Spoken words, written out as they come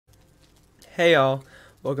Hey y'all,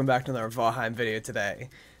 welcome back to another Valheim video today.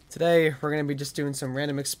 Today we're going to be just doing some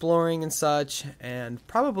random exploring and such, and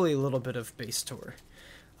probably a little bit of base tour.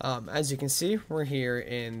 As you can see, we're here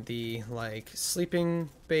in the sleeping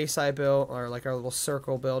base I built, or like our little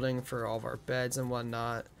circle building for all of our beds and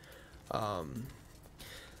whatnot. My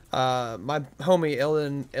homie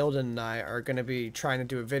Ilden and I are going to be trying to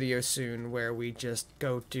do a video soon where we just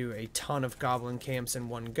go do a ton of goblin camps in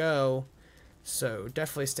one go. So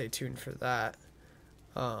definitely stay tuned for that.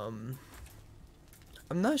 I'm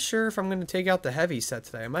not sure if I'm going to take out the heavy set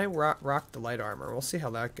today. I might rock the light armor. We'll see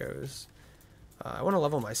how that goes. I want to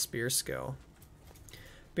level my spear skill.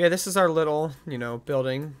 But yeah, this is our little,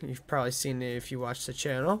 building. You've probably seen it if you watch the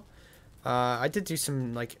channel. I did do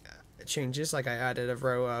some, changes. I added a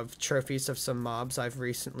row of trophies of some mobs I've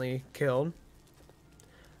recently killed.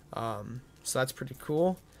 So that's pretty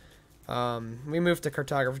cool. We moved the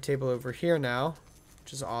cartography table over here now,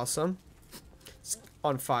 which is awesome. It's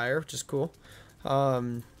on fire, which is cool.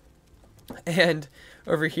 And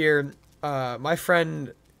over here, my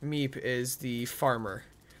friend Meep is the farmer.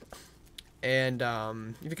 And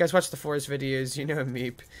if you guys watch the forest videos, you know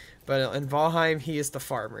Meep. But in Valheim, he is the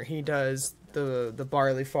farmer. He does the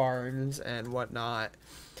barley farms and whatnot.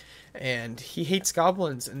 And he hates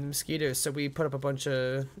goblins and mosquitoes, so we put up a bunch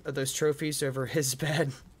of those trophies over his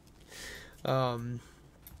bed. The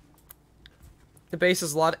base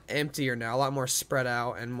is a lot emptier now, a lot more spread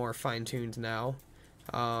out and more fine-tuned now.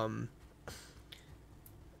 I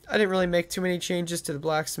didn't really make too many changes to the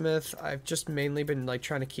blacksmith. I've just mainly been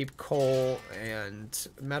trying to keep coal and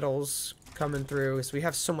metals coming through, because we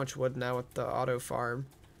have so much wood now with the auto farm.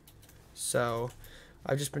 So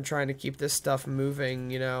I've just been trying to keep this stuff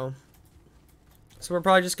moving, So we're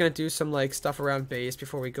probably just gonna do some stuff around base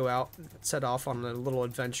before we go out and set off on a little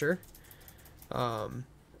adventure.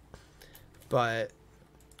 But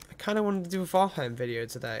I kind of wanted to do a Valheim video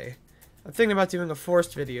today. I'm thinking about doing a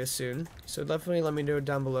forest video soon, so definitely let me know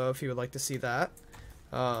down below if you would like to see that.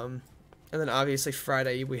 And then obviously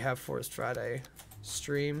Friday, we have Forest Friday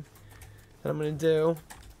stream that I'm going to do.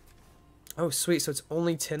 Oh, sweet, so it's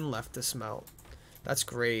only tin left to smelt. That's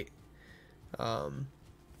great. You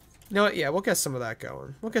know what, yeah, we'll get some of that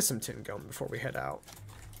going. We'll get some tin going before we head out.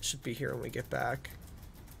 Should be here when we get back.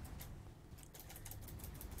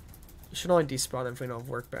 You should only despawn if we don't have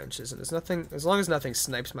workbenches, and there's nothing, as long as nothing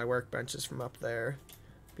snipes my workbenches from up there,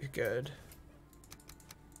 be good.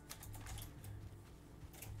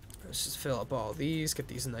 Let's just fill up all these, get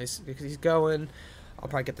these going. I'll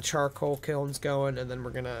probably get the charcoal kilns going, and then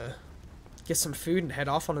we're gonna get some food and head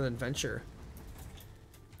off on an adventure.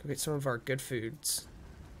 Go get some of our good foods.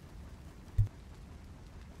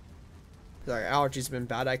 Sorry, allergies have been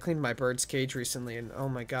bad. I cleaned my bird's cage recently, and oh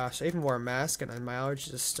my gosh, I even wore a mask, and my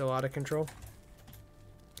allergies are still out of control.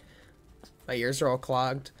 My ears are all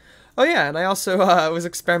clogged. Oh yeah, and I also was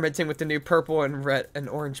experimenting with the new purple and red and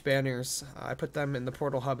orange banners. I put them in the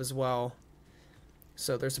portal hub as well.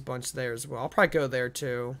 So there's a bunch there as well. I'll probably go there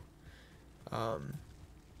too. I'll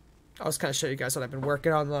just kind of show you guys what I've been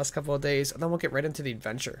working on the last couple of days, and then we'll get right into the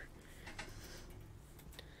adventure.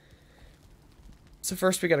 So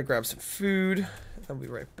first we gotta grab some food, and I'll be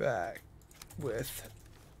right back with,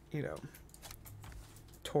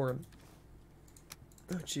 Torn.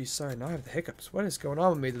 Oh geez, sorry, now I have the hiccups. What is going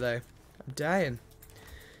on with me today? I'm dying.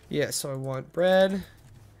 Yeah, so I want bread,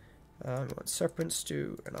 I want serpent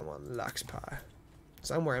stew, and I want lax pie.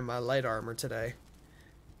 So I'm wearing my light armor today.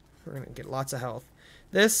 We're gonna get lots of health.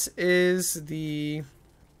 This is the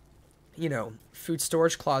food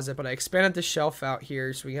storage closet, but I expanded the shelf out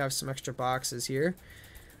here so we have some extra boxes here.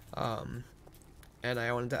 And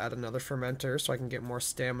I wanted to add another fermenter so I can get more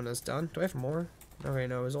staminas done. Do I have more? Okay,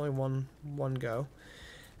 no, it was only one go.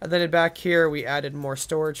 And then back here we added more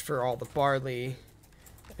storage for all the barley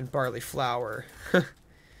and barley flour.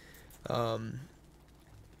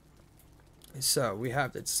 So we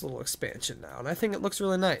have this little expansion now, and I think it looks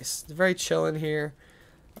really nice. It's very chill in here.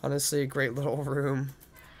 Honestly, a great little room.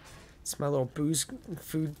 It's my little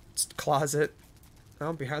food closet.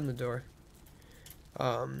 Oh, behind the door.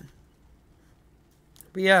 But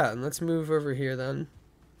yeah, and let's move over here then.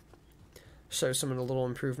 Show some of the little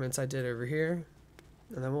improvements I did over here.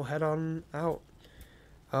 And then we'll head on out.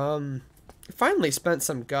 Finally spent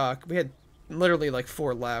some guck. We had literally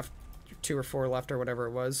 4 left. 2 or 4 left or whatever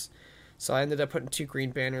it was. So I ended up putting 2 green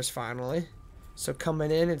banners finally. So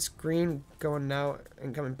coming in, it's green, going out,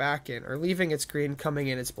 and coming back in. Or leaving, it's green, coming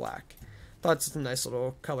in, it's black. Thought it's a nice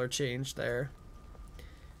little color change there.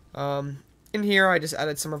 In here, I just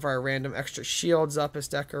added some of our random extra shields up as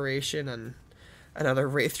decoration, and another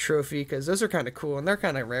Wraith trophy, because those are kind of cool, and they're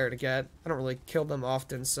kind of rare to get. I don't really kill them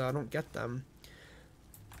often, so I don't get them.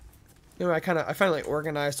 You know, I finally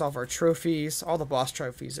organized all of our trophies. All the boss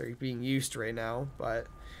trophies are being used right now, but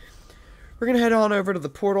we're gonna head on over to the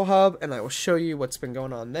portal hub, and I will show you what's been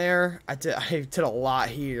going on there. I did a lot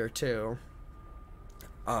here too.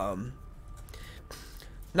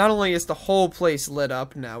 Not only is the whole place lit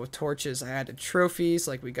up now with torches, I added trophies,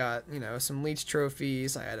 like we got, you know, some leech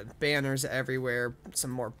trophies, I added banners everywhere,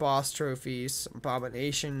 some more boss trophies, some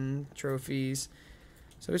abomination trophies.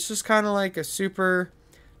 So it's just kind of like a super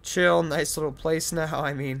chill, nice little place now.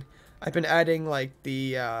 I mean, I've been adding like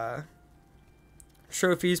the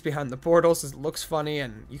trophies behind the portals. It looks funny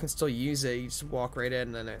and you can still use it. You just walk right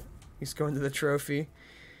in and you just go into the trophy.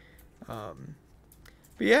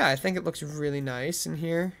 But yeah, I think it looks really nice in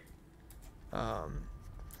here.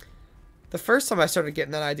 The first time I started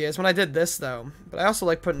getting that idea is when I did this though, but I also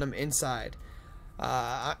like putting them inside.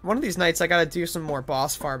 One of these nights I gotta do some more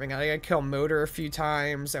boss farming. I gotta kill Motor a few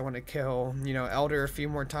times. I want to kill, you know, Elder a few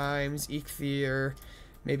more times, Eikthyr,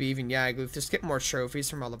 maybe even Yagluth. Just get more trophies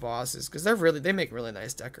from all the bosses, because they make really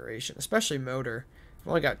nice decoration, especially Motor. I've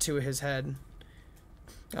only got 2 of his head.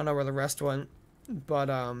 I don't know where the rest went, but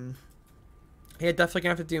yeah, definitely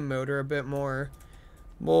gonna have to do Motor a bit more.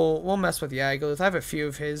 We'll mess with Yagluth. I have a few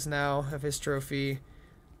of his now, of his trophy.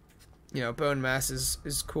 You know, Bone Mass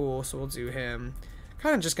is cool, so we'll do him.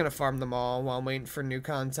 Kind of just gonna farm them all while I'm waiting for new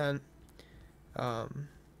content. So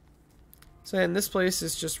and this place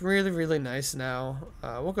is just really, really nice now.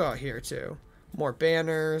 We'll go out here too. More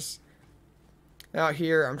banners. Out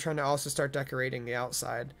here, I'm trying to also start decorating the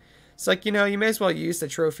outside. It's like, you know, you may as well use the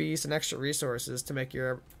trophies and extra resources to make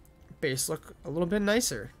your base look a little bit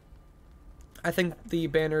nicer. I think the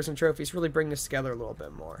banners and trophies really bring this together a little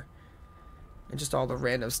bit more. And just all the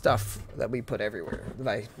random stuff that we put everywhere, that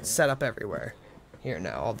I set up everywhere. Here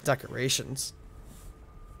now, all the decorations.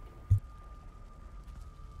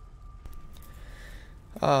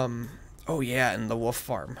 Oh yeah, and the wolf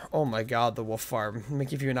farm. Oh my god, the wolf farm. Let me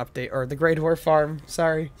give you an update, or the Grey Dwarf farm,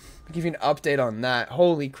 sorry. Let me give you an update on that.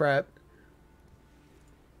 Holy crap.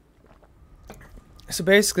 So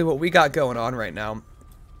basically what we got going on right now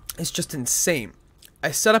is just insane.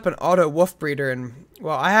 I set up an auto wolf breeder, and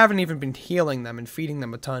well, I haven't even been healing them and feeding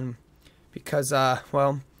them a ton because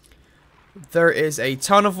well, there is a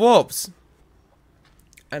ton of wolves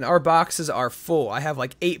and our boxes are full. I have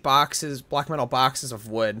like 8 boxes, black metal boxes of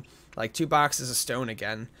wood, like 2 boxes of stone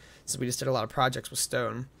again, so we just did a lot of projects with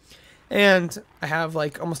stone, and I have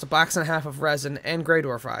like almost 1.5 boxes of resin and Grey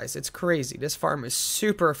Dwarf eyes. It's crazy. This farm is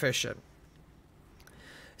super efficient,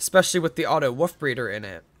 especially with the auto wolf breeder in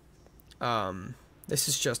it. This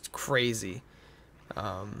is just crazy.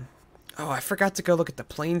 Oh, I forgot to go look at the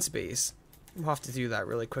plains base. We'll have to do that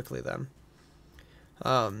really quickly then.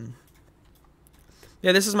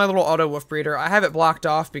 Yeah, this is my little auto wolf breeder. I have it blocked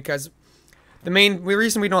off because the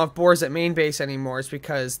reason we don't have boars at main base anymore is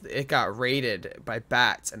because it got raided by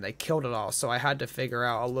bats and they killed it all. So I had to figure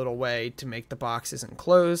out a little way to make the boxes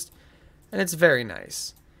enclosed, and it's very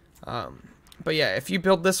nice. But yeah, if you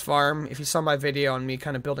build this farm, if you saw my video on me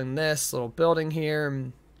kind of building this little building here,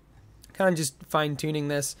 and kind of just fine-tuning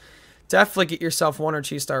this, definitely get yourself 1 or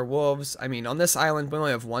 2 star wolves. I mean, on this island, we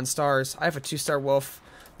only have 1 stars. I have a 2-star wolf,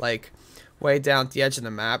 like, way down at the edge of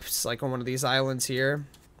the map. It's like on one of these islands here.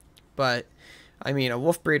 But, I mean, a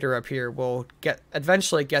wolf breeder up here will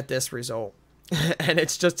eventually get this result. And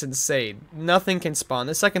it's just insane. Nothing can spawn.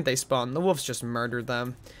 The second they spawn, the wolves just murder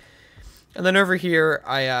them. And then over here,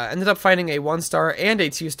 I ended up finding a 1-star and a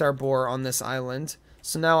 2-star boar on this island.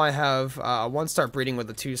 So now I have 1-star breeding with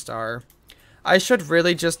a 2-star. I should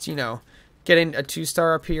really just, you know, getting a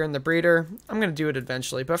 2-star up here in the breeder. I'm going to do it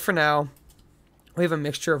eventually. But for now, we have a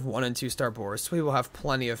mixture of 1- and 2-star boars. So we will have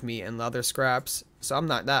plenty of meat and leather scraps. So I'm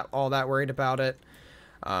not all that worried about it.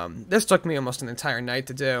 This took me almost an entire night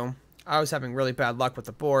to do. I was having really bad luck with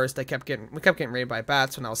the boars. We kept getting raided by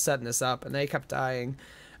bats when I was setting this up, and they kept dying.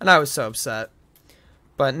 And I was so upset.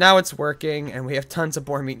 But now it's working, and we have tons of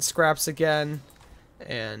boar meat and scraps again.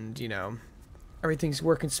 And, you know, everything's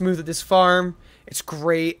working smooth at this farm. It's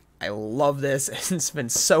great. I love this. It's been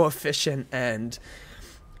so efficient, and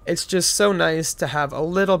it's just so nice to have a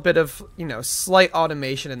little bit of, you know, slight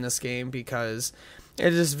automation in this game because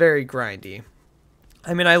it is very grindy.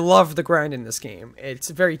 I mean, I love the grind in this game. It's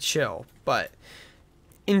very chill, but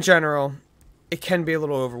in general, it can be a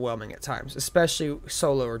little overwhelming at times, especially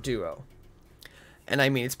solo or duo. And I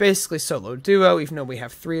mean, it's basically solo duo, even though we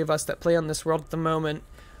have 3 of us that play on this world at the moment.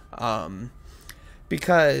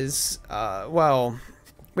 Because, well,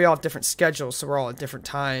 we we all have different schedules, so we're all at different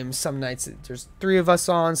times. Some nights there's 3 of us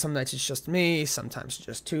on, some nights it's just me, sometimes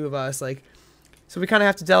just 2 of us. Like, so we kind of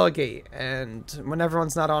have to delegate, and when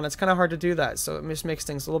everyone's not on, it's kind of hard to do that. So it just makes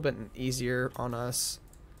things a little bit easier on us.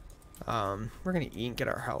 We're gonna eat and get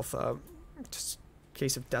our health up, just in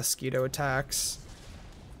case of mosquito attacks.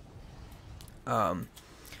 But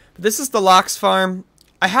this is the lox farm.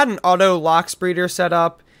 I had an auto lox breeder set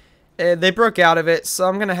up. They broke out of it, so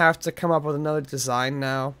I'm gonna have to come up with another design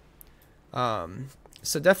now.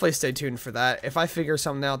 So definitely stay tuned for that. If I figure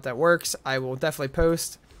something out that works, I will definitely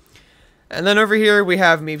post. And then over here we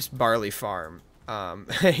have Meep's barley farm.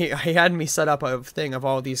 He had me set up a thing of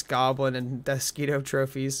all these goblin and mosquito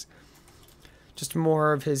trophies. Just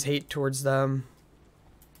more of his hate towards them.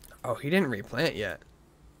 Oh, he didn't replant yet.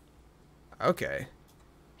 Okay.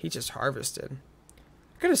 He just harvested.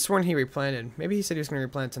 I could have sworn he replanted. Maybe he said he was going to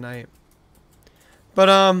replant tonight. But,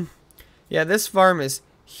 yeah, this farm is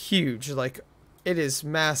huge. Like, it is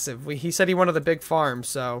massive. He said he wanted a big farm,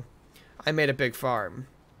 so I made a big farm.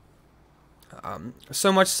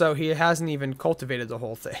 So much so, he hasn't even cultivated the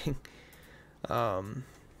whole thing.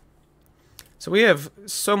 So we have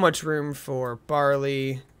so much room for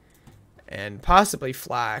barley and possibly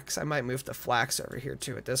flax. I might move the flax over here,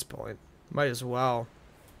 too, at this point. Might as well.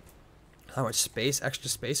 How much space, extra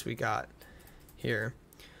space we got here.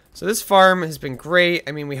 So this farm has been great.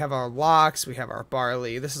 I mean, we have our lox, we have our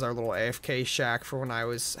barley. This is our little AFK shack for when I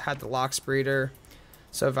had the lox breeder.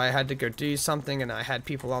 So if I had to go do something and I had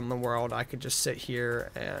people on the world, I could just sit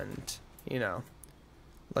here and, you know,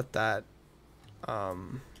 let the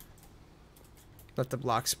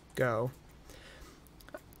blocks go.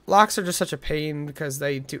 Lox are just such a pain because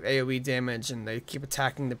they do AoE damage and they keep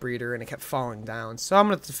attacking the breeder and it kept falling down. So I'm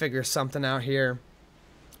going to have to figure something out here.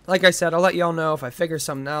 Like I said, I'll let y'all know if I figure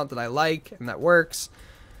something out that I like and that works.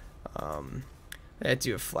 I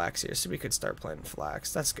do have flax here, so we could start planting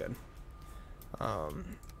flax. That's good.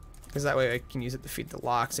 Because that way I can use it to feed the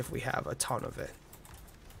lox if we have a ton of it.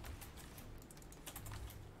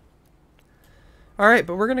 Alright,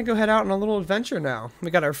 but we're going to go head out on a little adventure now.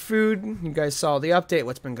 We got our food. You guys saw the update,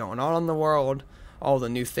 what's been going on in the world. All the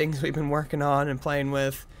new things we've been working on and playing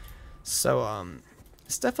with. So,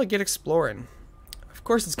 let's definitely get exploring. Of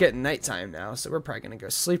course, it's getting nighttime now, so we're probably going to go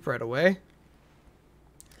sleep right away.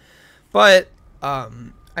 But,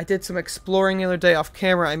 I did some exploring the other day off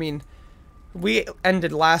camera. I mean, we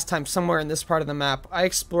ended last time somewhere in this part of the map. I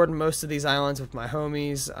explored most of these islands with my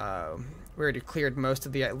homies. We already cleared most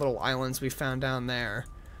of the little islands we found down there.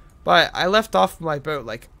 But I left off my boat,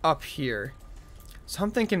 like, up here. So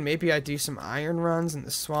I'm thinking maybe I do some iron runs in the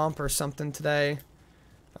swamp or something today.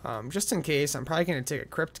 Just in case, I'm probably going to take a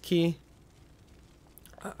crypt key.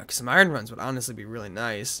 Some iron runs would honestly be really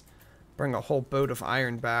nice. Bring a whole boat of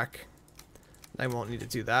iron back. I won't need to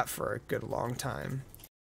do that for a good long time.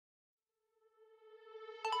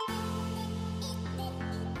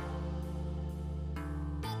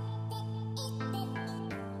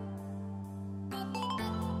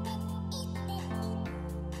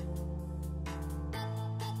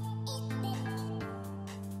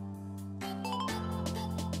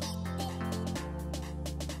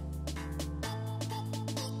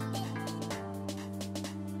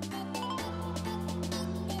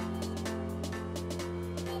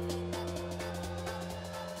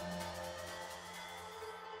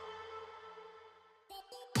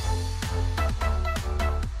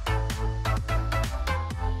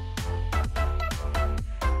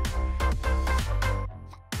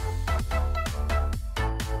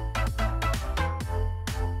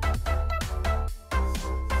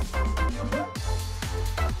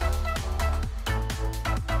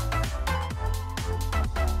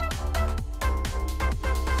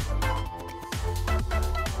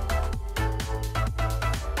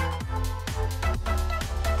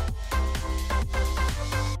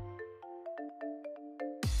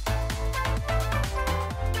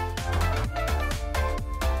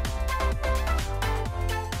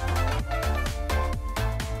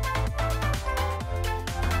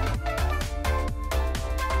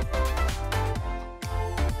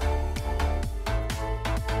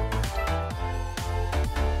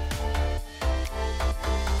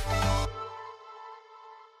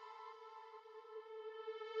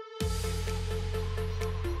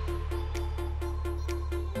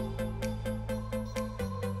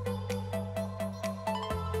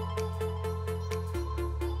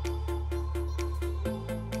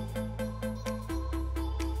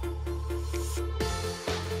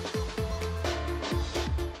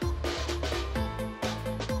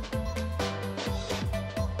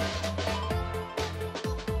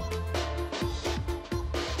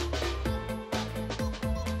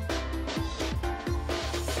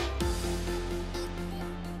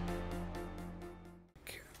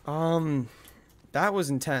 That was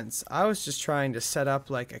intense. I was just trying to set up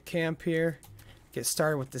like a camp here, get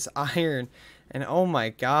started with this iron, and oh my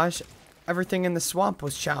gosh, everything in the swamp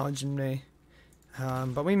was challenging me.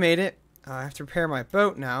 But we made it. I have to repair my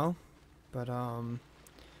boat now, but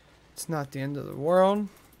it's not the end of the world.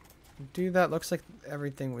 Do that. Looks like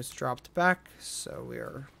everything was dropped back, so we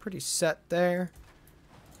are pretty set there.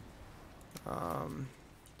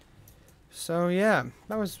 So yeah,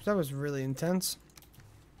 that was really intense.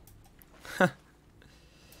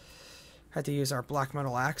 Had to use our black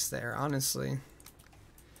metal axe there, honestly.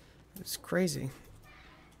 It's crazy.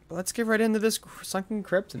 But let's get right into this sunken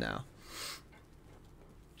crypt now.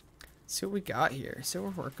 See what we got here. See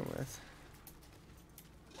what we're working with.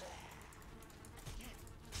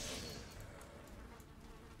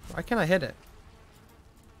 Why can't I hit it?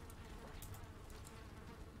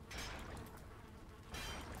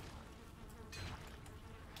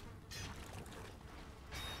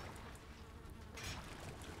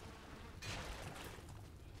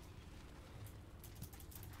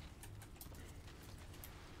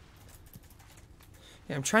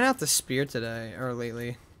 Yeah, I'm trying out the spear today, or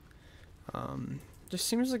lately. Just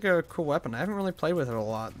seems like a cool weapon. I haven't really played with it a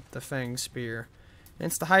lot, the Fang Spear. And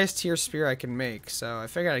it's the highest tier spear I can make, so I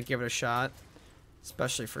figured I'd give it a shot.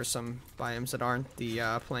 Especially for some biomes that aren't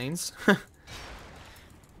the plains. But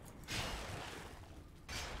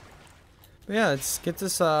yeah, let's get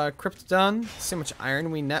this crypt done, see how much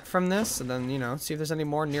iron we net from this, and then, you know, see if there's any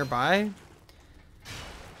more nearby.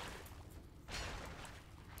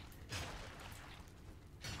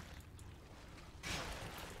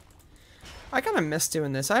 I kind of miss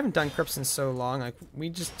doing this. I haven't done crypts in so long. Like, we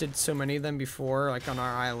just did so many of them before, like, on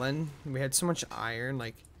our island. We had so much iron,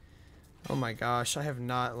 like, oh my gosh, I have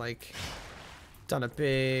not, like, done a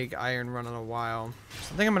big iron run in a while.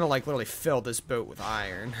 So I think I'm gonna, like, literally fill this boat with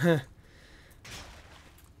iron.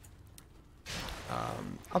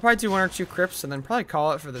 I'll probably do 1 or 2 crypts and then probably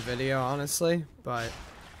call it for the video, honestly. But,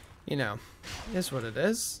 you know, it is what it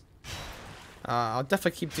is. I'll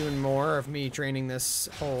definitely keep doing more of me draining this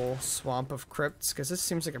whole swamp of crypts, because this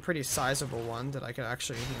seems like a pretty sizable one that I could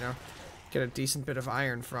actually, you know, get a decent bit of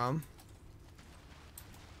iron from.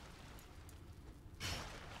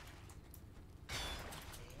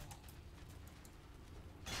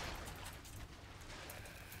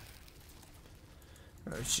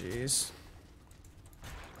 Oh, jeez.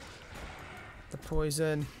 The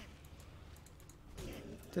poison.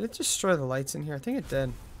 Did it destroy the lights in here? I think it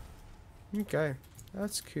did. Okay,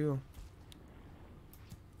 that's cool.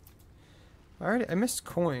 Alright, I missed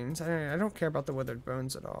coins. I don't care about the withered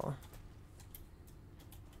bones at all.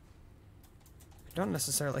 I don't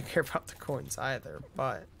necessarily care about the coins either,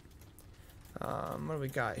 but what do we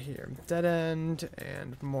got here? Dead end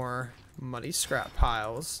and more muddy scrap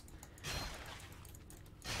piles.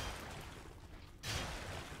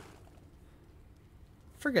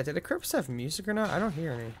 Forget, did the crypts have music or not? I don't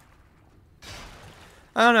hear any.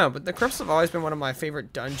 I don't know, but the crypts have always been one of my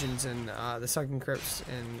favorite dungeons in the sunken crypts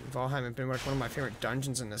in Valheim have been like one of my favorite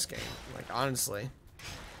dungeons in this game. Like, honestly.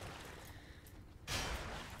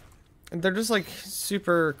 And they're just like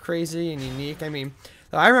super crazy and unique. I mean,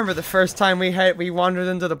 I remember the first time we wandered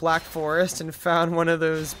into the Black Forest and found one of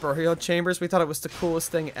those burial chambers. We thought it was the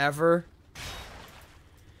coolest thing ever.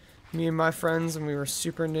 Me and my friends, and we were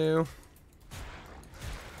super new.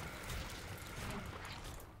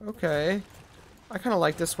 Okay. I kind of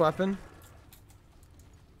like this weapon.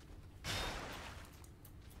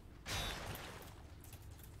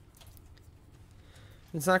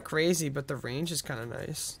 It's not crazy, but the range is kind of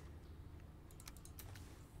nice.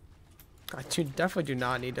 I definitely do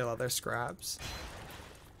not need the leather scraps.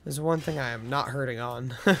 There's one thing I am not hurting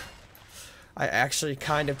on. I actually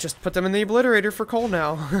kind of just put them in the obliterator for coal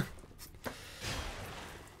now.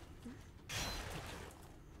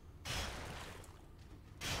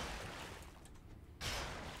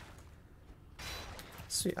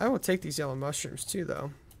 Sweet. I will take these yellow mushrooms too,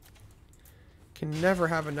 though. Can never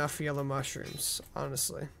have enough yellow mushrooms,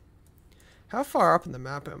 honestly. How far up in the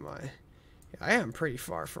map am I? Yeah, I am pretty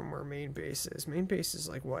far from where main base is. Main base is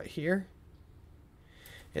like, what, here?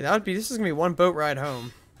 Yeah, that would be, this is going to be one boat ride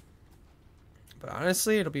home. But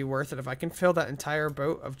honestly, it'll be worth it if I can fill that entire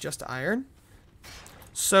boat of just iron.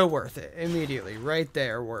 So worth it. Immediately. Right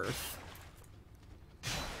there, worth.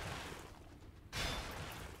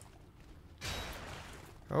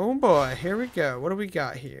 Oh boy, here we go. What do we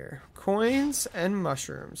got here? Coins and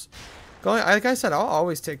mushrooms. Like I said, I'll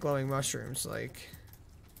always take glowing mushrooms. Like,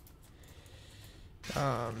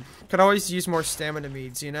 could always use more stamina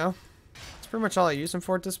meads, you know? That's pretty much all I use them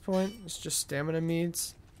for at this point. It's just stamina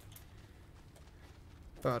meads.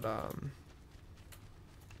 But,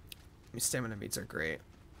 Stamina meats are great.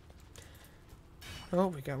 Oh,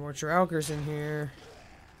 we got more Draugrs in here.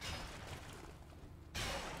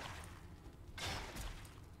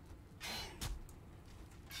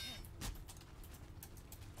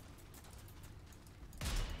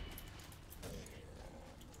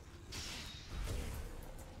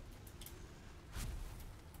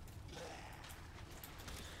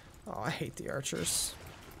 Oh, I hate the archers.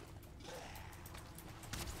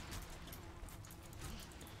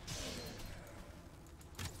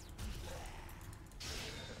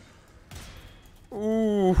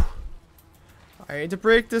 Ooh. I hate to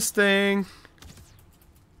break this thing.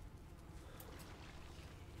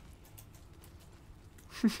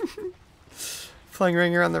 Playing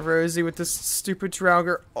Ring Around the Rosie with this stupid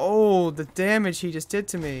Draugr. Oh, the damage he just did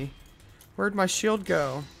to me. Where'd my shield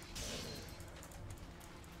go?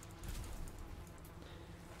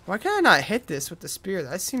 Why can I not hit this with the spear?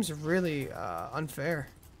 That seems really unfair.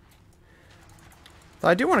 Though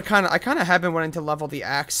I do want to I kind of have been wanting to level the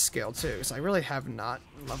axe skill too, because I really have not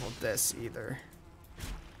leveled this either.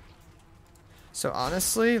 So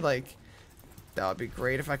honestly, like, that would be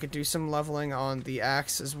great if I could do some leveling on the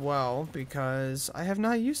axe as well, because I have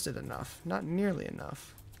not used it enough. Not nearly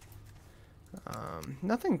enough.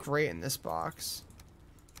 Nothing great in this box.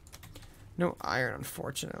 No iron,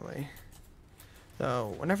 unfortunately.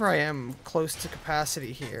 Though, whenever I am close to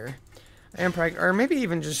capacity here, I am probably, or maybe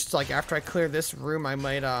even just like after I clear this room, I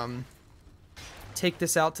might take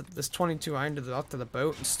this out to this 22 iron out to the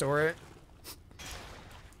boat and store it.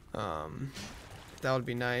 That would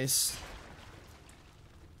be nice.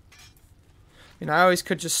 You know, I always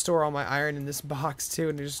could just store all my iron in this box too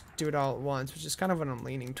and just do it all at once, which is kind of what I'm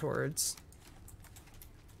leaning towards.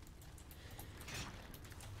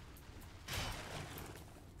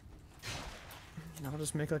 I'll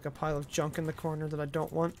just make like a pile of junk in the corner that I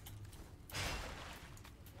don't want.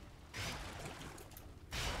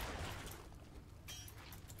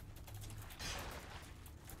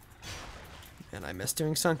 And I miss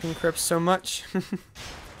doing sunken crypts so much.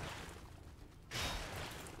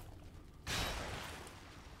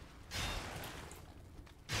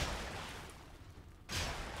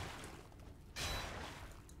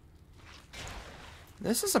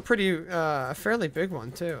 This is a pretty, fairly big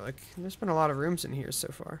one too. Like, there's been a lot of rooms in here so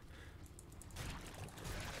far.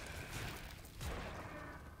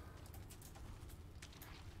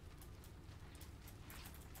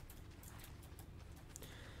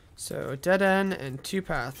 So, dead end and 2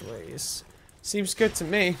 pathways. Seems good to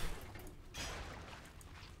me.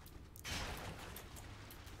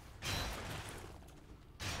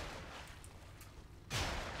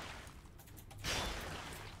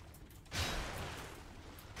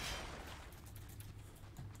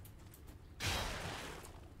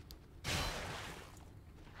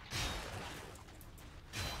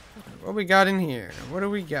 What we got in here? What do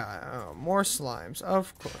we got? Oh, more slimes,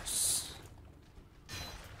 of course.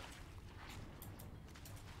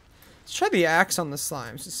 Let's try the axe on the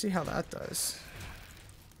slimes to see how that does.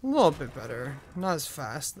 A little bit better. Not as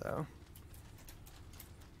fast, though.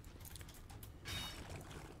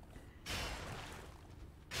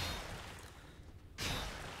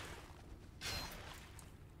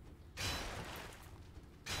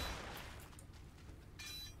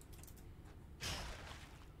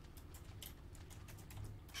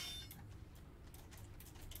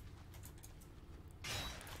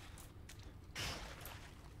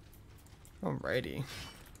 Alrighty.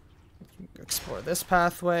 Explore this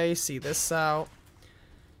pathway, see this out.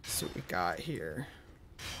 See what we got here.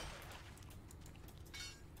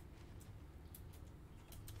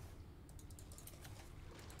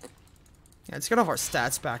 Yeah, let's get all of our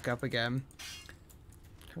stats back up again.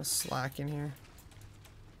 Kind of slack in here.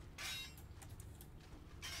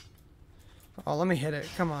 Oh, let me hit it.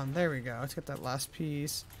 Come on, there we go. Let's get that last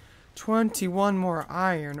piece. 21 more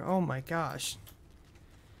iron. Oh my gosh.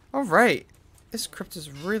 Alright. This crypt is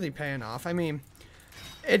really paying off. I mean,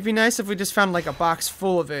 it'd be nice if we just found like a box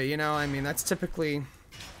full of it, you know? I mean, that's typically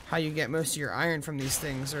how you get most of your iron from these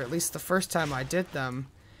things, or at least the first time I did them.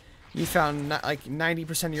 You found like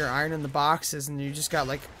 90% of your iron in the boxes, and you just got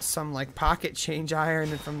like some like pocket change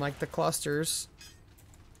iron from like the clusters.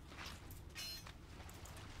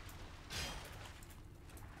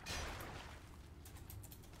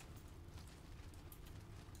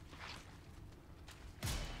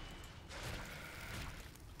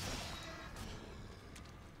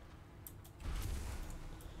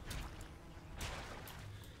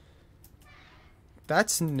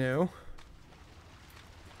 That's new.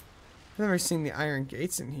 I've never seen the iron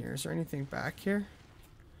gates in here. Is there anything back here?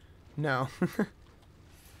 No.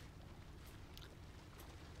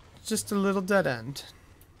 Just a little dead end.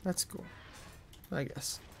 That's cool, I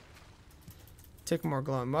guess. Take more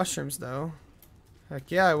glowing mushrooms, though. Heck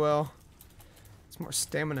yeah, I will. It's more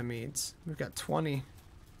stamina meads. We've got 20.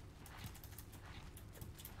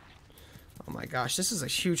 Oh my gosh, this is a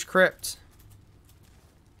huge crypt.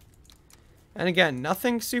 And again,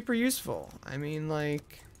 nothing super useful. I mean,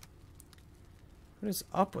 like, what is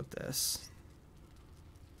up with this?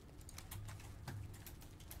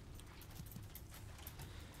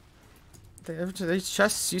 These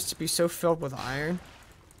chests used to be so filled with iron.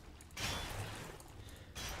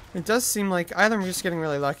 It does seem like either I'm just getting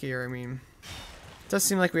really lucky, or I mean, it does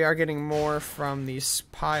seem like we are getting more from these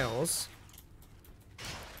piles.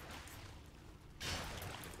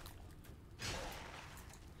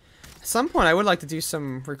 At some point, I would like to do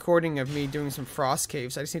some recording of me doing some frost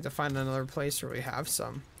caves. I just need to find another place where we have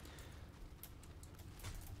some.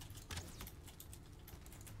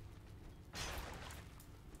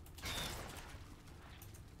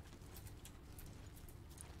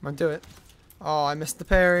 I'm gonna do it. Oh, I missed the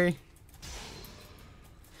parry.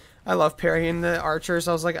 I love parrying the archers.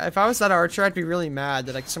 I was like, if I was that archer, I'd be really mad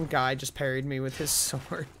that like some guy just parried me with his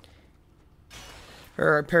sword.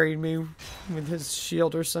 Or parried me with his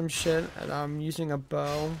shield or some shit, and I'm using a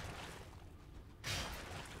bow.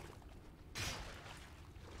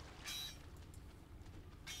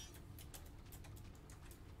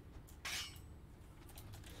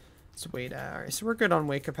 Let's wait. Alright, so we're good on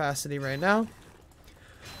weight capacity right now.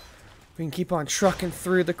 We can keep on trucking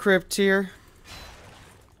through the crypt here.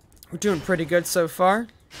 We're doing pretty good so far.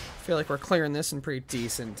 I feel like we're clearing this in pretty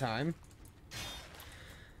decent time.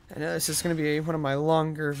 I know this is going to be one of my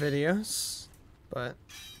longer videos, but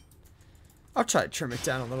I'll try to trim it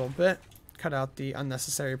down a little bit. Cut out the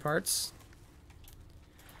unnecessary parts.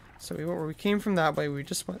 So we came from that way, we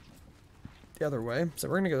just went the other way. So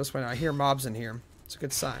we're going to go this way now. I hear mobs in here. It's a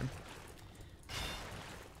good sign.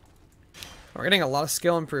 We're getting a lot of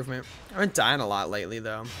skill improvement. I've been dying a lot lately,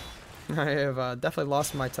 though. I have definitely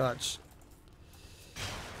lost my touch.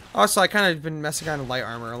 Also, I kind of been messing around with light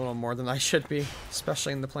armor a little more than I should be,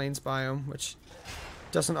 especially in the plains biome, which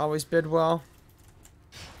doesn't always bid well.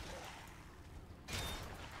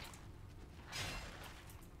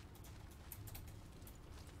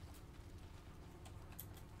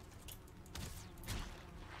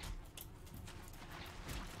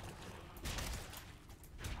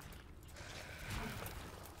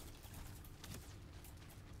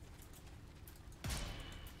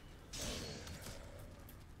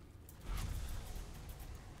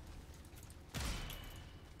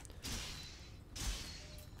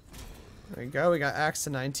 There we go, we got axe to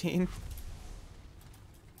 19.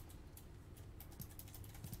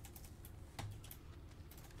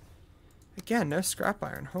 Again, no scrap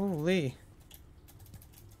iron. Holy.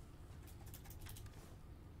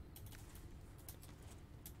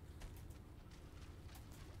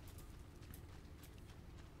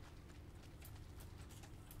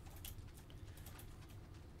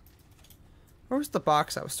 Where was the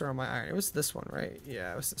box I was storing my iron? It was this one, right?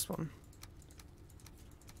 Yeah, it was this one.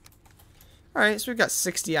 Alright, so we've got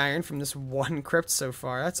 60 iron from this one crypt so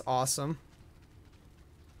far. That's awesome.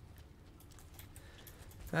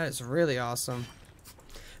 That is really awesome.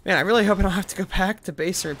 Man, I really hope I don't have to go back to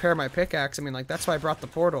base and repair my pickaxe. I mean, like, that's why I brought the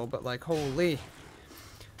portal, but, like, holy.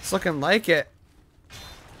 It's looking like it.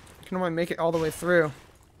 I can only make it all the way through.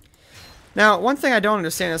 Now, one thing I don't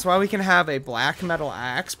understand is why we can have a black metal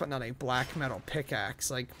axe, but not a black metal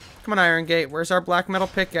pickaxe. Like, come on, Iron Gate, where's our black metal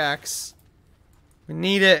pickaxe? We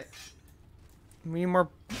need it. We need more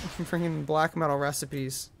freaking black metal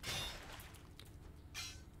recipes.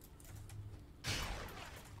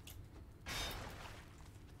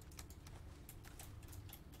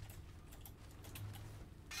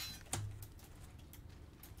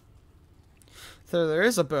 So there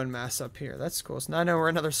is a bone mass up here. That's cool. So now I know where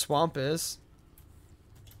another swamp is.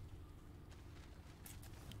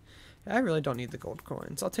 I really don't need the gold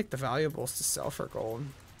coins. I'll take the valuables to sell for gold.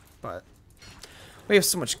 But we have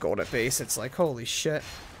so much gold at base, it's like, holy shit.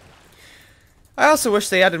 I also wish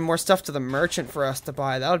they added more stuff to the merchant for us to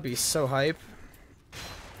buy. That would be so hype.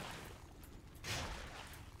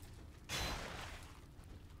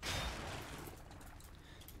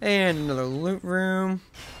 And another loot room.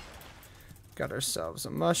 Got ourselves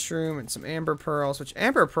a mushroom and some amber pearls, which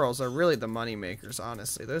amber pearls are really the money makers,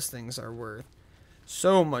 honestly. Those things are worth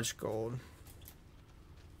so much gold.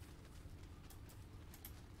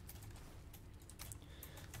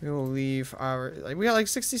 We will leave our, like, we got like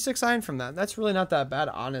 66 iron from that. That's really not that bad,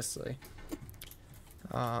 honestly.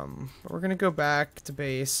 But we're gonna go back to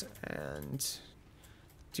base and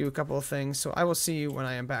do a couple of things. So I will see you when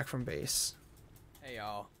I am back from base. Hey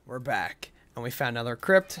y'all, we're back. And we found another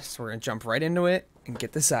crypt, so we're going to jump right into it and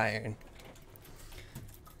get this iron.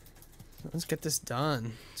 Let's get this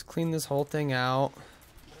done. Let's clean this whole thing out.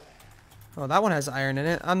 Oh, that one has iron in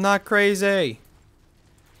it. I'm not crazy.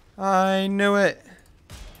 I knew it.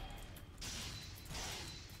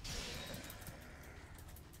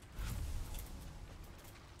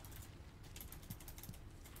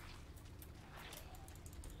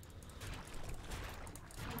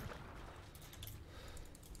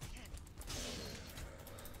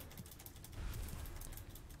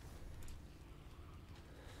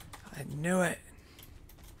 I knew it.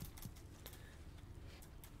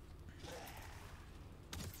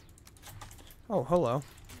 Oh, hello.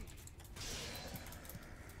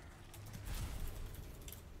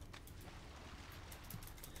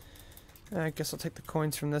 I guess I'll take the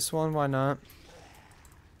coins from this one. Why not?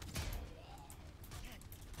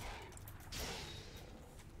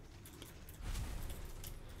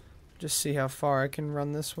 Just see how far I can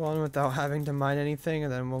run this one without having to mine anything,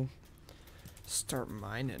 and then we'll start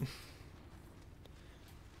mining.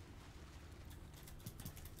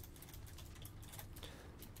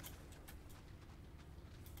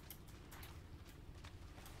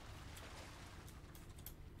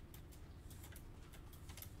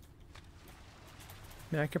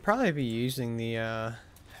 Now, I could probably be using the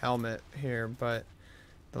helmet here, but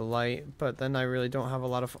the light, but then I really don't have a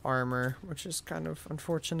lot of armor, which is kind of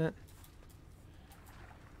unfortunate.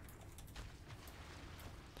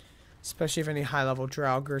 Especially if any high-level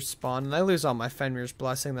Draugrs spawn, and I lose all my Fenrir's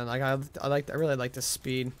blessing. Then, like, I really like the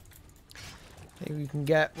speed that you can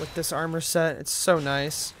get with this armor set. It's so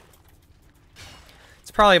nice. It's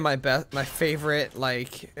probably my favorite.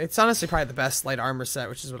 Like, it's honestly probably the best light armor set,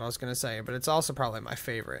 which is what I was gonna say. But it's also probably my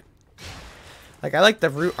favorite. Like, I like the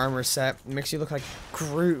root armor set. It makes you look like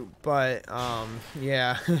Groot, but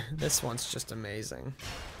yeah, this one's just amazing.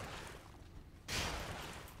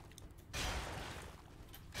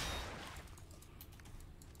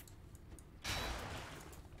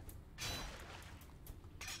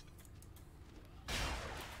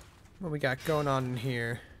 What we got going on in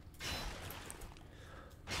here?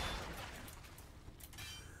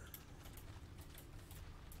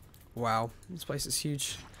 Wow, this place is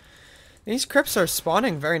huge. These crypts are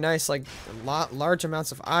spawning very nice, like large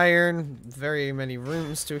amounts of iron, very many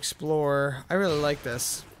rooms to explore. I really like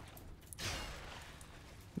this.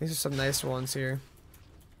 These are some nice ones here.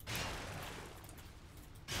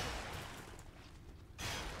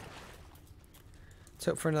 Let's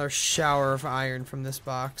hope for another shower of iron from this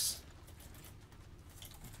box.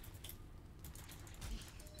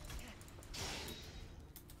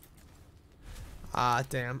 Ah,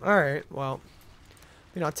 damn. Alright, well.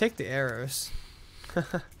 I'll take the arrows.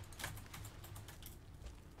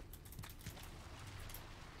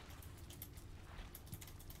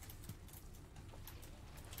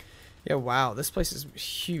 Yeah, wow. This place is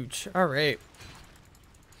huge. Alright.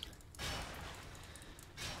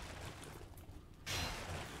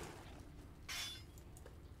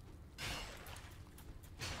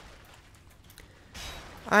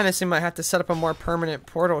 I honestly might have to set up a more permanent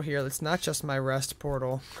portal here that's not just my rest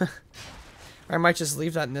portal. Or I might just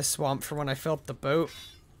leave that in this swamp for when I fill up the boat.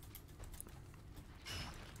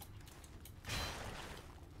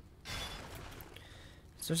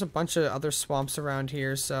 So there's a bunch of other swamps around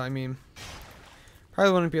here, so I mean,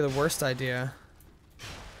 probably wouldn't be the worst idea.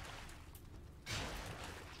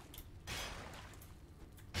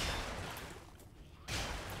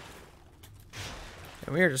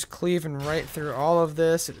 And we are just cleaving right through all of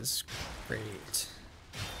this. It is great.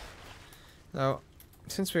 Now,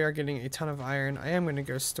 since we are getting a ton of iron, I am going to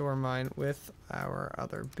go store mine with our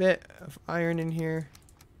other bit of iron in here.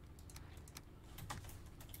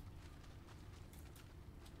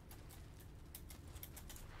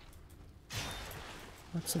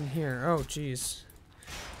 What's in here? Oh, geez.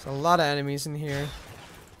 There's a lot of enemies in here.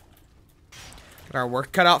 Got our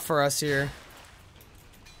work cut out for us here.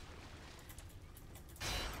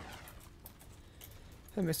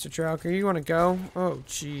 Hey, Mr. Draugr, you want to go? Oh,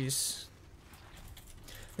 jeez.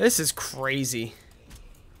 This is crazy.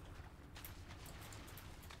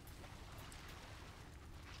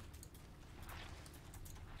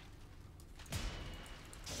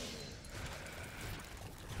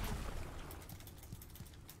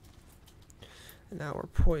 And now we're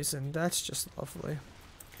poisoned. That's just lovely.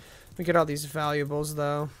 We get all these valuables,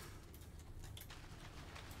 though.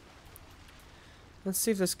 Let's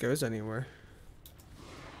see if this goes anywhere.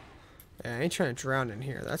 Yeah, I ain't trying to drown in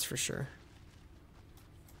here, that's for sure.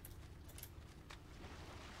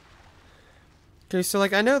 Okay, so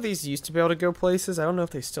like I know these used to be able to go places. I don't know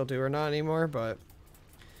if they still do or not anymore, but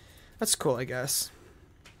that's cool, I guess.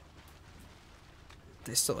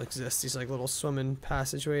 they still exist, these like little swimming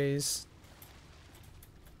passageways.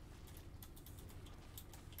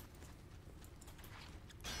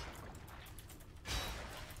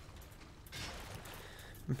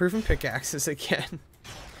 Improving pickaxes again.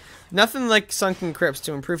 Nothing like sunken crypts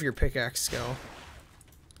to improve your pickaxe skill,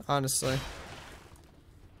 honestly.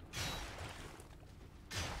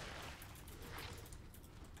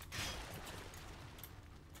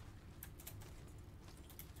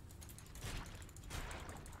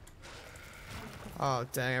 Oh,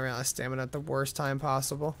 dang, I ran out of stamina at the worst time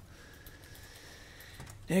possible.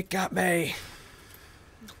 It got me.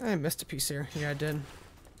 I missed a piece here. Yeah, I did.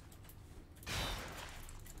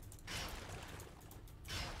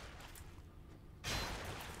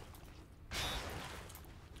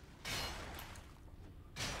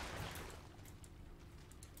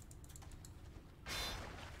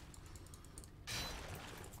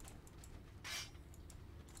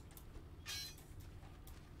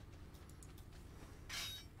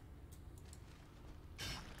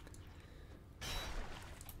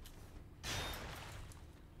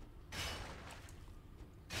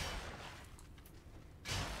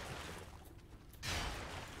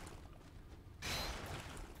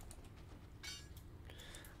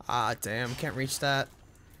 Ah, damn, can't reach that.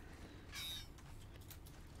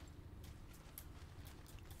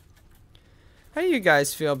 How do you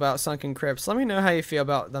guys feel about sunken crypts? Let me know how you feel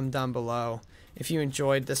about them down below. If you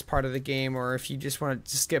enjoyed this part of the game or if you just want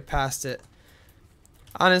to skip past it.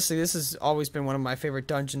 Honestly, this has always been one of my favorite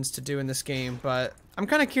dungeons to do in this game, but I'm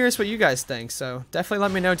kind of curious what you guys think, so definitely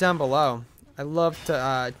let me know down below. I love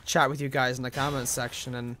to chat with you guys in the comments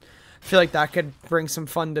section, and I feel like that could bring some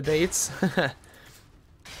fun debates.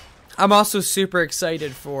 I'm also super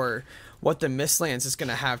excited for what the Mistlands is going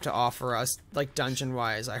to have to offer us, like,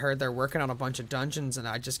 dungeon-wise. I heard they're working on a bunch of dungeons, and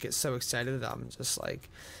I just get so excited. I'm just like,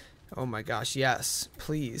 oh my gosh, yes,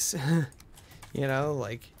 please. You know,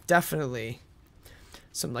 like, definitely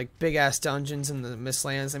some, like, big-ass dungeons in the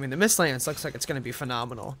Mistlands. I mean, the Mistlands looks like it's going to be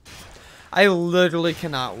phenomenal. I literally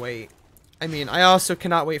cannot wait. I mean, I also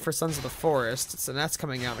cannot wait for Sons of the Forest, so that's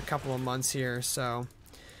coming out in a couple of months here, so...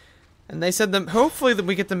 And they said that hopefully that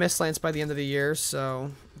we get the Mistlands by the end of the year,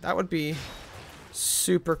 so that would be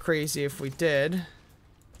super crazy if we did.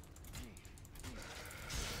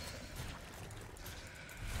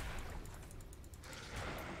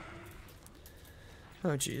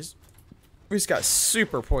 Oh jeez. We just got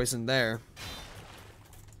super poisoned there.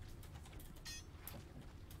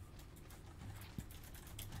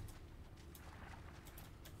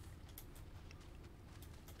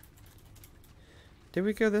 Did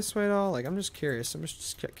we go this way at all? Like, I'm just curious. I'm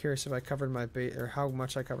just curious if I covered my base, or how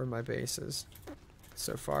much I covered my bases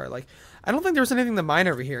so far. Like, I don't think there was anything to mine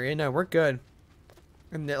over here. You know, we're good.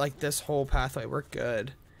 And like this whole pathway, we're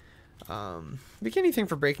good. We get anything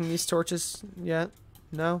for breaking these torches yet?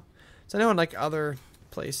 No. So I know in like other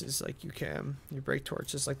places, like you break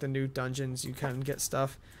torches, like the new dungeons, you can get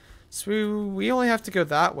stuff. So we only have to go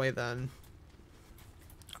that way then.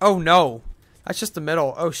 Oh no, that's just the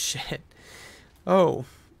middle. Oh shit. Oh,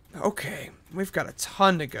 okay. We've got a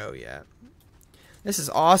ton to go yet. This is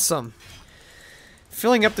awesome.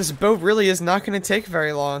 Filling up this boat really is not going to take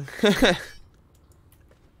very long.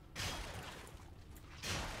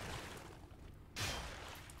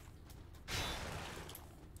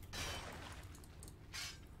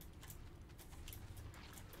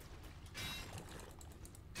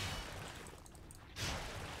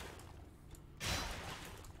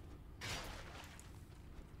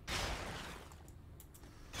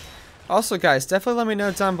 Also, guys, definitely let me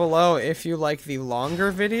know down below if you like the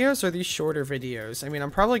longer videos or the shorter videos. I mean,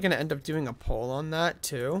 I'm probably going to end up doing a poll on that,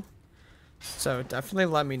 too. So, definitely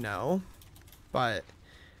let me know. But,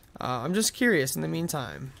 I'm just curious in the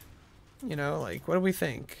meantime. You know, like, what do we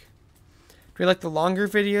think? Do we like the longer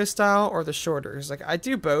video style or the shorter? 'Cause, like, I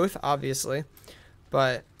do both, obviously.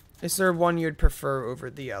 But, is there one you'd prefer over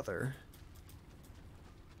the other?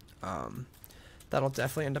 That'll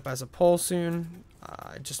definitely end up as a poll soon.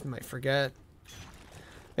 I just might forget.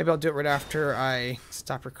 Maybe I'll do it right after I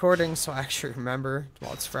stop recording so I actually remember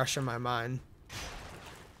while it's fresh in my mind.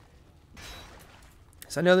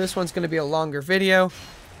 So I know this one's going to be a longer video.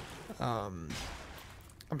 I'm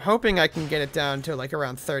hoping I can get it down to like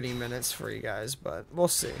around 30 minutes for you guys, but we'll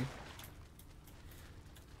see.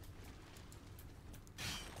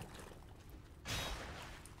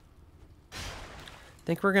 I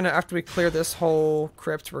think we're gonna, after we clear this whole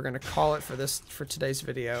crypt, we're gonna call it for today's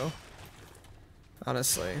video.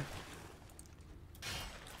 Honestly.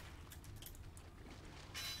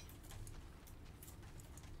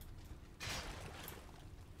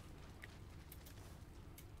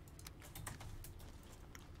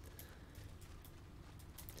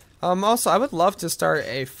 Also, I would love to start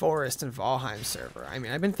a Forest and Valheim server. I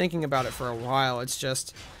mean, I've been thinking about it for a while. It's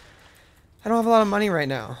just, I don't have a lot of money right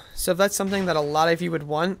now. So if that's something that a lot of you would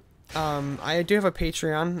want, I do have a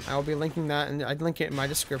Patreon. I will be linking that, and I'd link it in my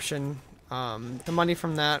description. The money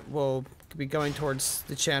from that will be going towards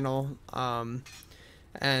the channel,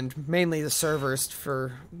 and mainly the servers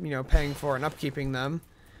for, paying for and upkeeping them.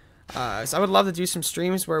 So I would love to do some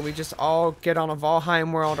streams where we just all get on a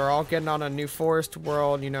Valheim world or all get on a New Forest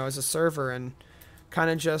world, as a server, and kind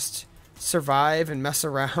of just survive and mess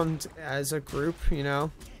around as a group,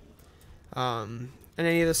 And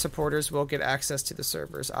any of the supporters will get access to the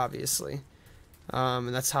servers, obviously.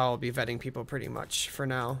 And that's how I'll be vetting people pretty much for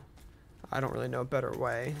now. I don't really know a better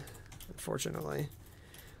way, unfortunately.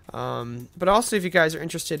 But also, if you guys are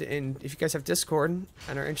interested in, if you guys have Discord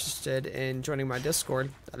and are interested in joining my Discord,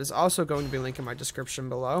 that is also going to be linked in my description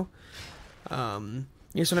below. You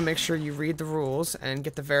just want to make sure you read the rules and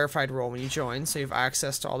get the verified role when you join, so you have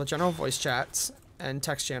access to all the general voice chats and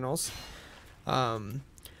text channels.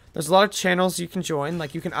 There's a lot of channels you can join,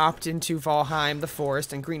 like you can opt into Valheim, the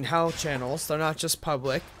Forest, and Green Hell channels. They're not just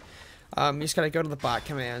public. You just gotta go to the bot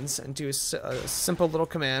commands and do a simple little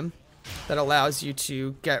command that allows you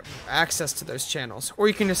to get access to those channels. Or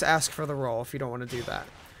you can just ask for the role if you don't want to do that,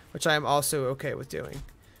 which I am also okay with doing.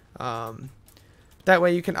 That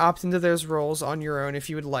way you can opt into those roles on your own if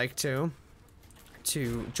you would like to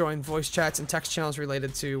join voice chats and text channels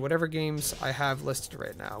related to whatever games I have listed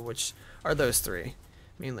right now, which are those three.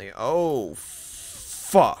 Mainly. Oh,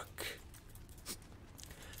 fuck.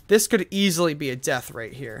 This could easily be a death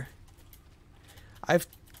right here. I've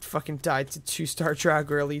fucking died to 2-star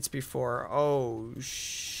Dragger Elites before. Oh,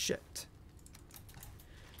 shit.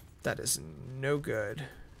 That is no good.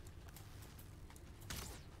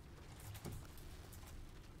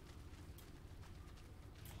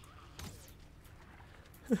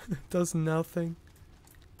 Does nothing.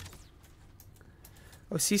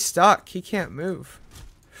 Oh, he's stuck. He can't move.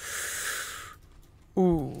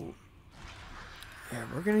 Ooh. Yeah,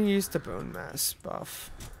 we're gonna use the bone mass buff.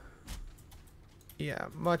 Yeah,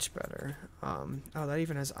 much better. Oh, that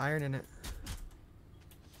even has iron in it.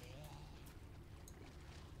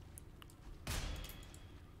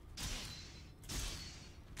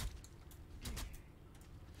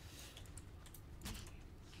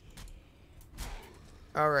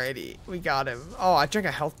 Alrighty, we got him. Oh, I drank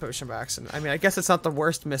a health potion by accident. I mean, I guess it's not the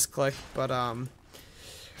worst misclick, but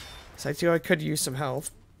so I feel I could use some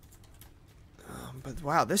health. But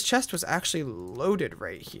wow, this chest was actually loaded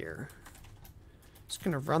right here. Just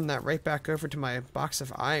gonna run that right back over to my box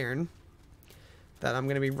of iron that I'm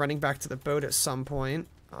gonna be running back to the boat at some point.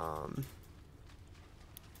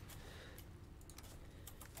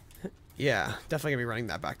 Yeah, definitely gonna be running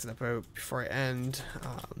that back to the boat before I end.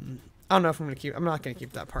 I don't know if I'm not gonna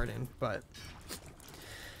keep that part in, but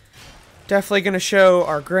definitely gonna show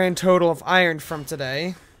our grand total of iron from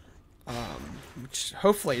today, which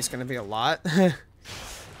hopefully is gonna be a lot,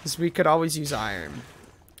 because we could always use iron.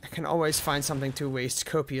 I can always find something to waste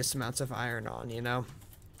copious amounts of iron on,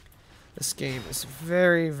 This game is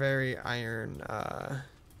very, very iron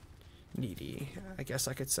needy, I guess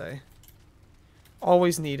I could say.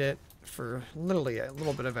 Always need it for literally a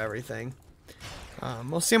little bit of everything.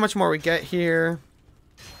 We'll see how much more we get here.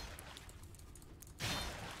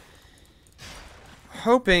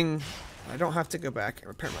 Hoping I don't have to go back and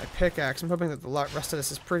repair my pickaxe. I'm hoping that the rest of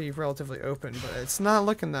this is pretty relatively open, but it's not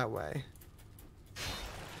looking that way.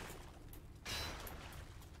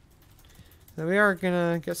 Now we are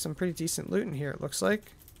gonna get some pretty decent loot in here, it looks like.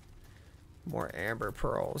 More amber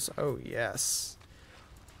pearls. Oh, yes.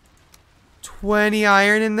 20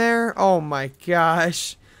 iron in there? Oh my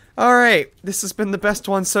gosh. Alright, this has been the best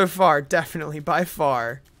one so far, definitely, by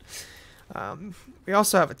far. We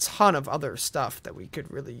also have a ton of other stuff that we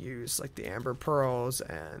could really use, like the amber pearls,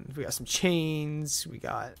 and we got some chains, we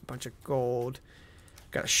got a bunch of gold,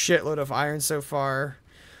 got a shitload of iron so far.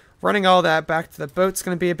 Running all that back to the boat's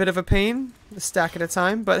going to be a bit of a pain, a stack at a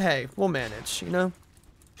time, but hey, we'll manage,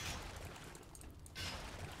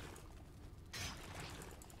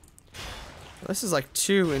 This is like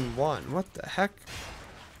 2 in 1. What the heck?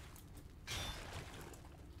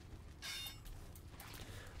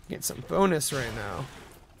 Get some bonus right now.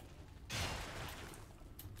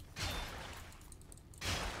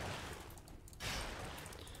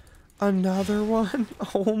 Another one?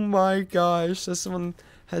 Oh my gosh, this one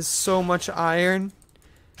has so much iron.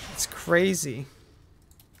 It's crazy.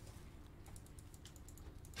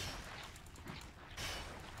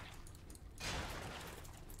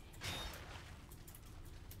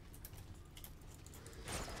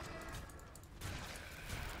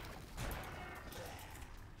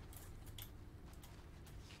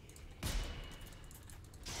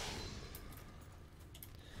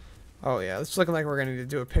 Oh yeah, it's looking like we're gonna need to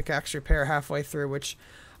do a pickaxe repair halfway through, which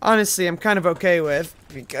honestly I'm kind of okay with,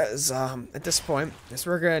 because at this point,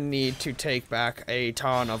 we're gonna need to take back a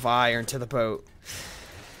ton of iron to the boat.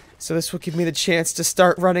 So this will give me the chance to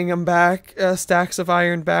start running them back, stacks of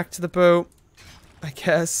iron back to the boat, I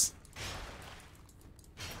guess.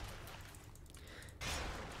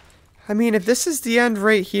 I mean, if this is the end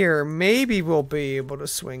right here, maybe we'll be able to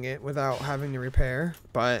swing it without having to repair,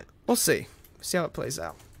 but we'll see. See how it plays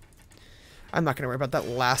out. I'm not going to worry about that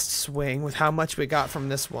last swing with how much we got from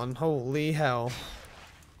this one. Holy hell.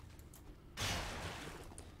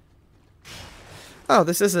 Oh,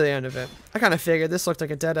 this is the end of it. I kind of figured this looked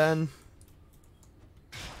like a dead end.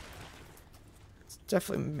 Let's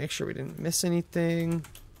definitely make sure we didn't miss anything.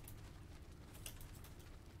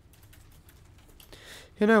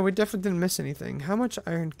 You know, we definitely didn't miss anything. How much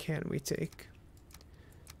iron can we take?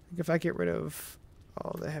 If I get rid of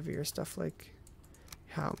all the heavier stuff, like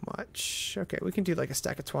how much? Okay, we can do like a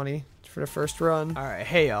stack of 20 for the first run. All right,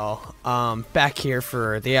 hey y'all. Back here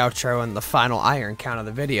for the outro and the final iron count of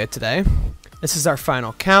the video today. This is our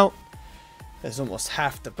final count. There's almost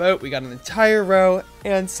half the boat. We got an entire row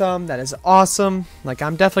and some. That is awesome. Like,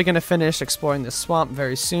 I'm definitely gonna finish exploring this swamp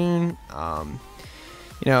very soon.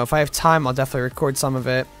 You know, if I have time, I'll definitely record some of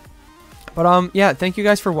it. But yeah, thank you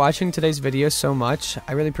guys for watching today's video so much.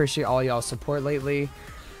 I really appreciate all y'all's support lately.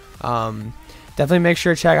 Definitely make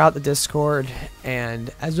sure to check out the Discord.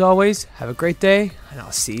 And as always, have a great day, and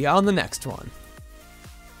I'll see you on the next one.